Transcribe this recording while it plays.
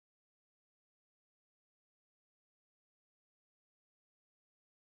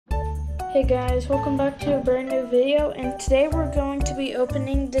Hey guys, welcome back to a brand new video, and today we're going to be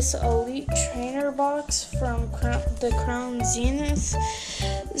opening this Elite Trainer box from the Crown Zenith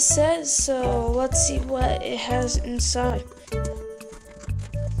set, so let's see what it has inside.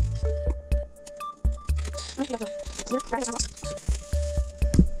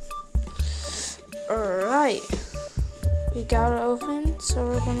 Alright, we got it open, so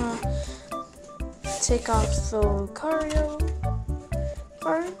we're gonna take off the Lucario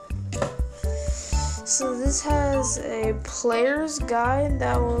card. So this has a player's guide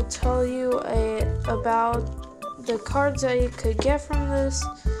that will tell you about the cards that you could get from this.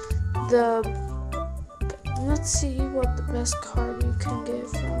 Let's see what the best card you can get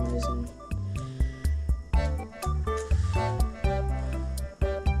from is.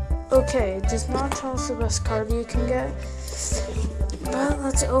 Okay, it does not tell us the best card you can get, but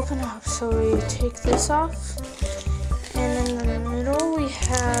let's open up. So we take this off, and in the middle we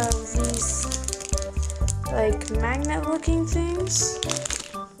have these like magnet looking things.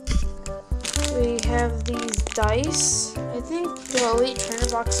 We have these dice. I think the Elite Trainer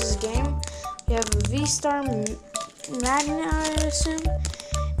box is a game. We have a V-Star magnet, I assume,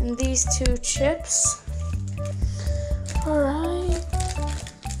 and these two chips. Alright,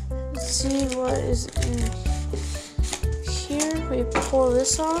 let's see what is in here. We pull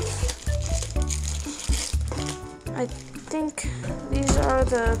this off. I think these are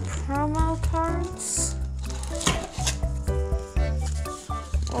the promo cards.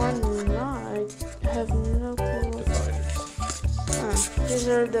 Or not, I have no clue. These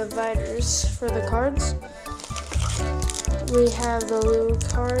are dividers for the cards. We have the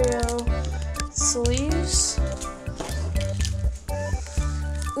Lucario sleeves.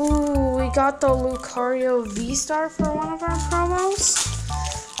 Ooh, we got the Lucario V-Star for one of our promos.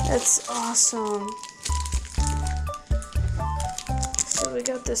 That's awesome. So we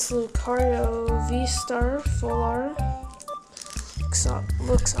got this Lucario V-Star full art.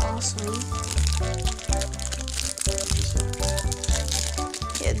 Looks awesome.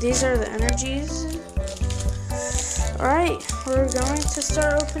 Yeah, these are the energies. Alright, we're going to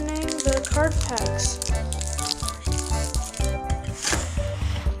start opening the card packs.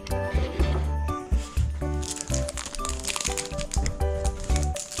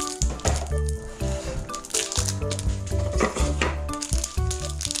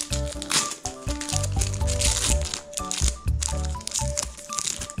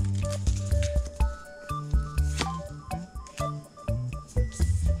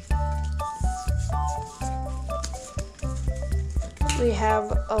 We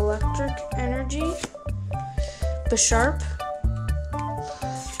have Electric Energy, Bisharp,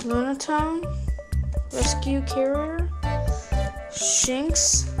 Lunatone, Rescue Carrier,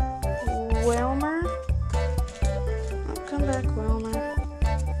 Shinx, Whalmer, come back Whalmer,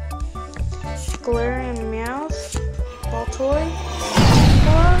 Galarian Meowth, Baltoy,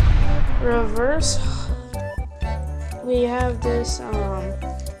 Reverse. We have this, I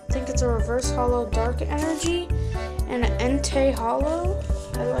think it's a Reverse Hollow Dark Energy, and an Entei Hollow.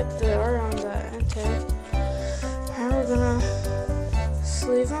 I like the art on the Entei. Alright, we're gonna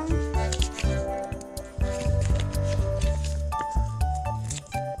sleeve them.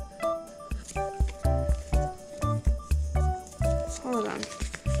 Hold on.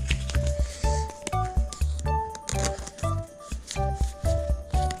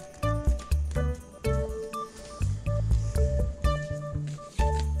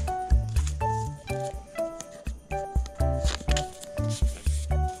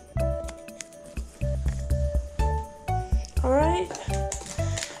 Alright,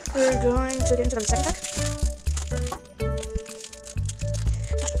 we're going to get into the second pack.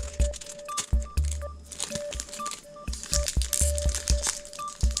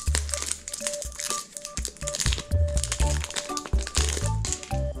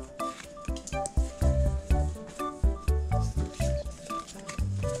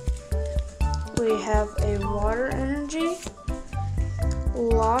 We have a Water Energy,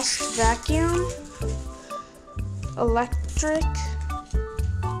 Lost Vacuum, Electric,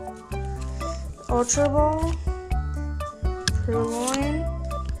 Ultra Ball, Purloin,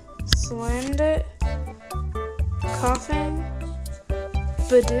 Slammed, Coughing,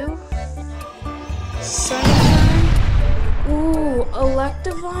 Badoo, Sunshine, ooh,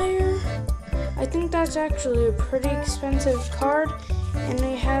 Electivire. I think that's actually a pretty expensive card, and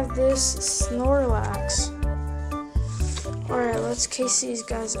we have this Snorlax. Alright, let's case these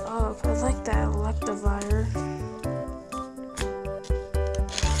guys up. I like that Electivire.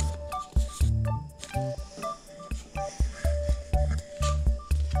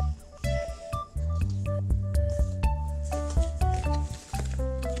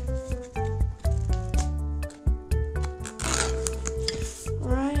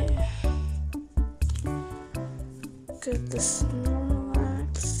 get the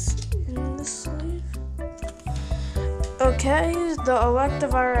Snorlax in the sleeve. Okay, the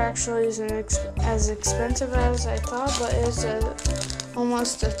Electivire actually isn't as expensive as I thought, but it's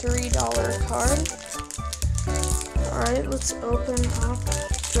almost a $3 card. Alright, let's open up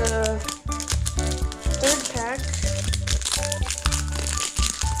the third pack.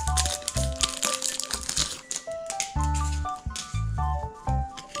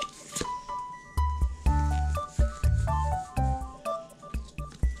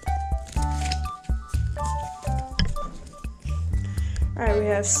 Alright, we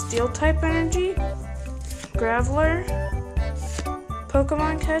have Steel-type Energy, Graveler,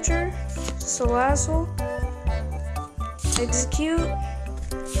 Pokemon Catcher, Salazzle, Execute,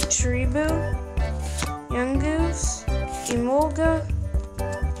 Tribu, Yungoos, Emolga,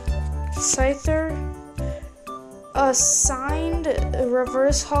 Scyther, a signed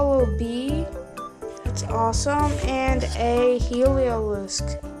Reverse Hollow B, that's awesome, and a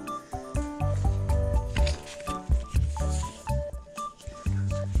Heliolisk.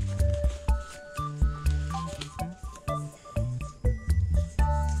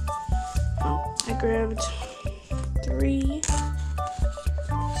 I grabbed 3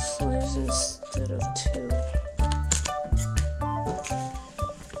 sleeves instead of 2.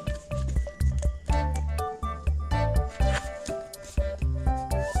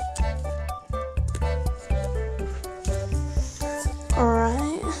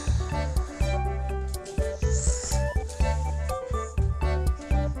 Alright.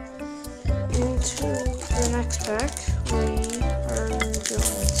 Into the next pack, we are going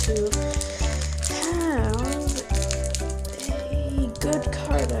to have a good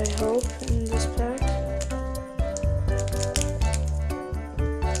card, I hope, in this pack.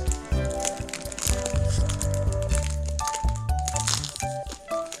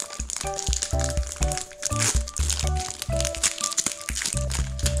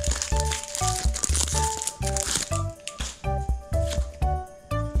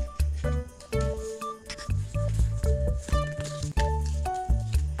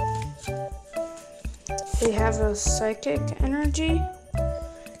 We have a Psychic Energy,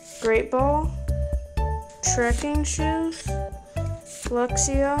 Great Ball, Trekking Shoes,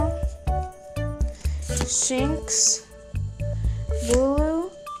 Luxio, Shinx,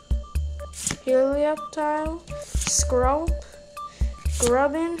 Bulu, Helioptile, Skrulp,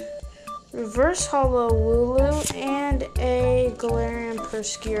 Grubbin, Reverse Hollow Wooloo, and a Galarian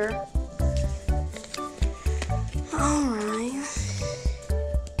Perscure. Alright.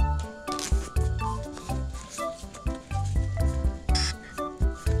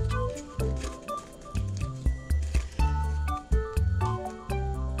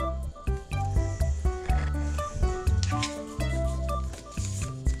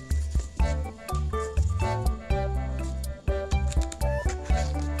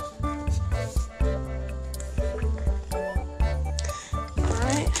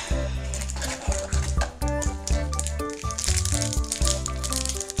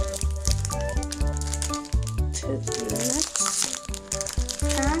 To the next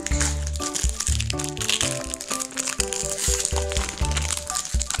pack.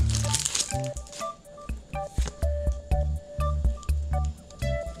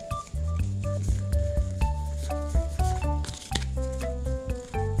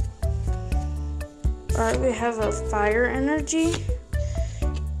 Alright, we have a Fire Energy,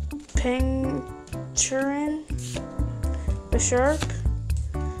 Pinchurin, Bisharp,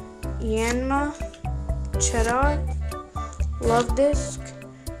 Yanma, Chatot, Love Disc,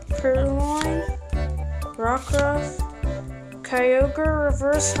 Purloin, Rockruff, Kyogre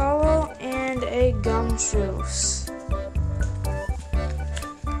Reverse Hollow, and a Gumshoos.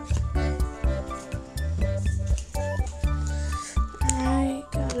 I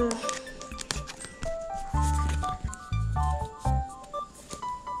gotta...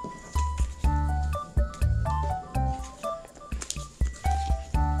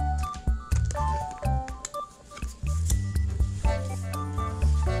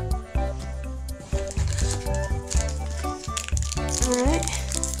 Alright.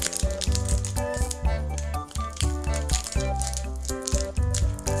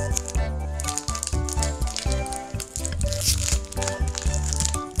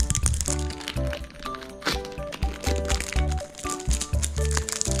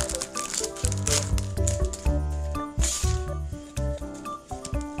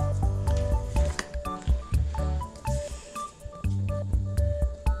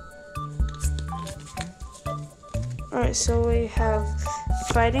 Alright, so we have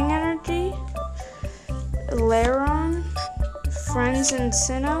Fighting Energy, Lairon, Friends and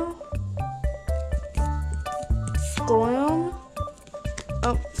Sinnoh, Gloom.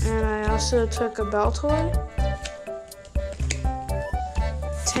 Oh, and I also took a Bell Toy.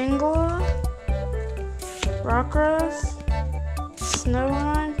 Tangela. Rockruff. Snow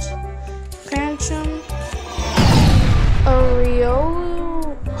Runt. Pancham.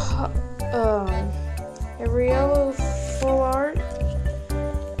 Ariolo Full Art.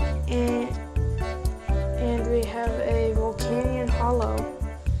 And we have a Volcanion Hollow.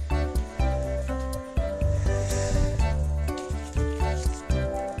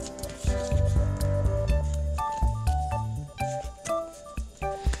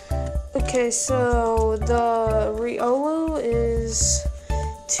 Okay, so the Riolu is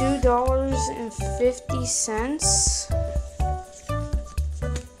 $2.50.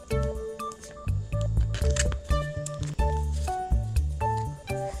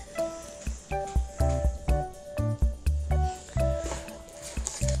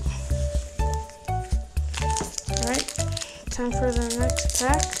 Alright, time for the next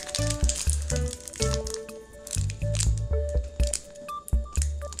pack.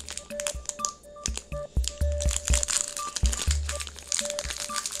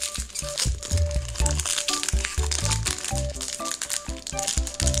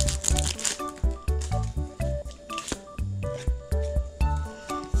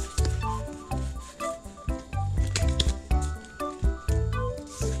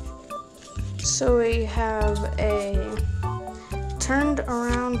 So we have a turned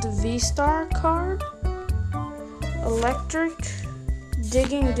around V-Star card, Electric,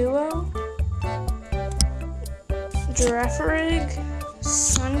 Digging Duo, Girafarig,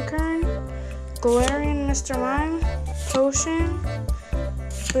 Sunkern, Galarian Mr. Mime, Potion,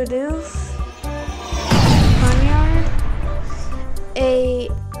 Bidoof, Ponyard, a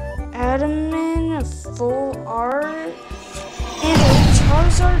Adamant Full Art, and a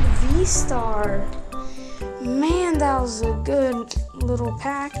Charizard V-Star. Man, that was a good little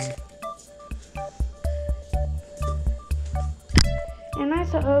pack. And I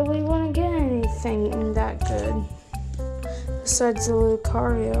thought we wouldn't get anything that good besides the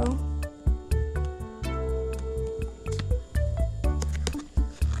Lucario.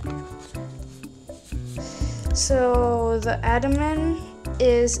 So the Adamant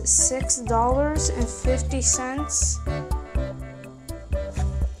is $6.50.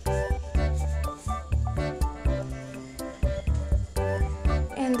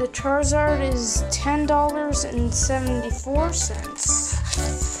 And the Charizard is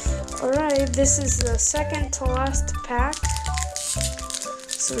 $10.74. Alright, this is the second to last pack.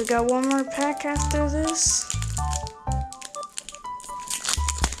 So we got one more pack after this.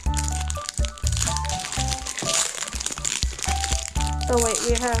 Oh wait,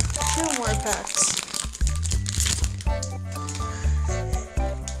 we have two more packs.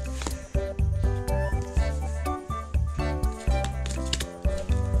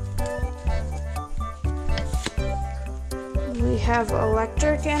 We have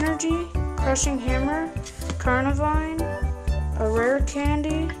Electric Energy, Crushing Hammer, Carnivine, a Rare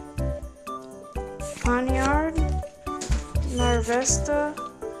Candy, Ponyard, Larvesta,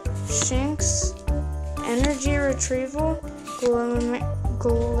 Shinx, Energy Retrieval,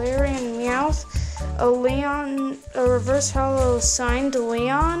 Galarian Meowth, a Reverse Hollow Signed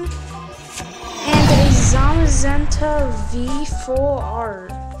Leon, and a Zamazenta V Full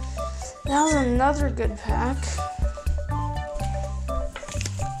Art. That was another good pack.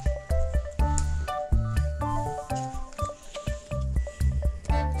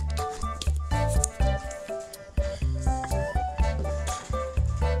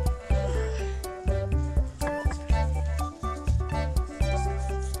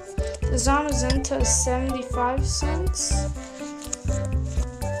 The Zamazenta is 75 cents.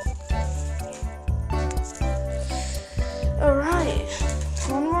 Alright,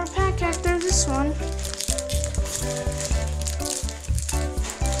 one more pack after this one.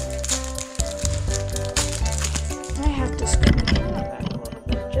 I have to scroll back a little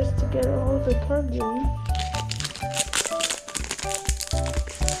bit just to get all the cards in.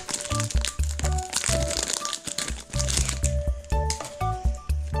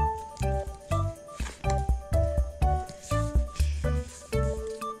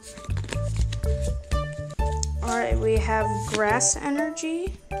 Alright, we have Grass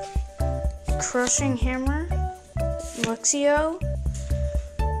Energy, Crushing Hammer, Luxio,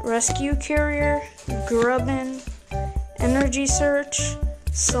 Rescue Carrier, Grubbin, Energy Search,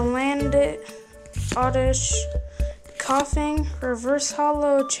 Salandit, Oddish, Coughing, Reverse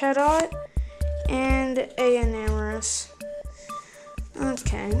Hollow Chatot, and Aenamoris.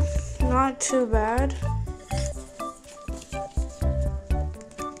 Okay, not too bad.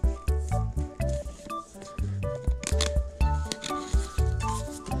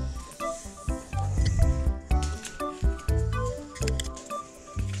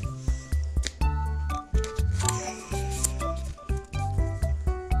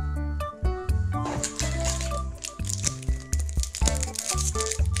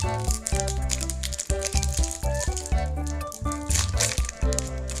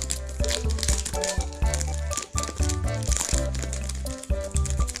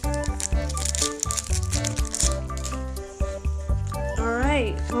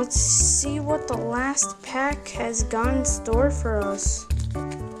 Alright, let's see what the last pack has got in store for us.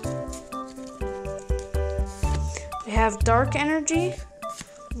 We have Dark Energy,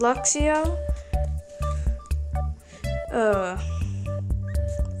 Luxio,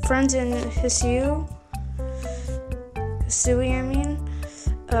 Friends in Hisui,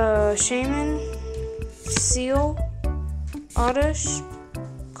 Shaman, Seal, Oddish,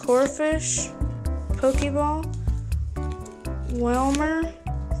 Corfish, Pokeball, Whelmer,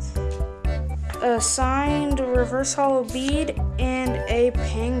 a signed Reverse Hollow Bead, and a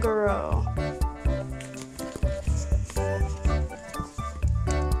Pangoro.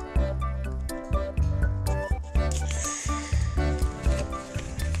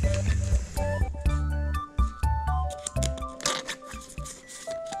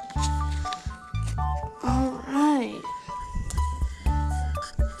 Alright.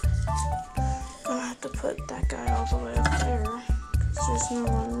 Gonna have to put that guy all the way up there, because there's no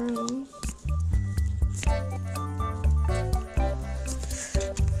more room.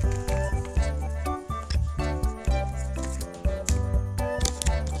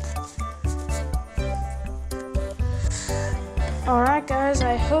 Alright guys,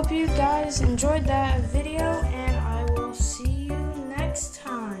 I hope you guys enjoyed that video, and I will see you next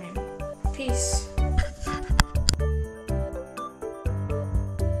time. Peace.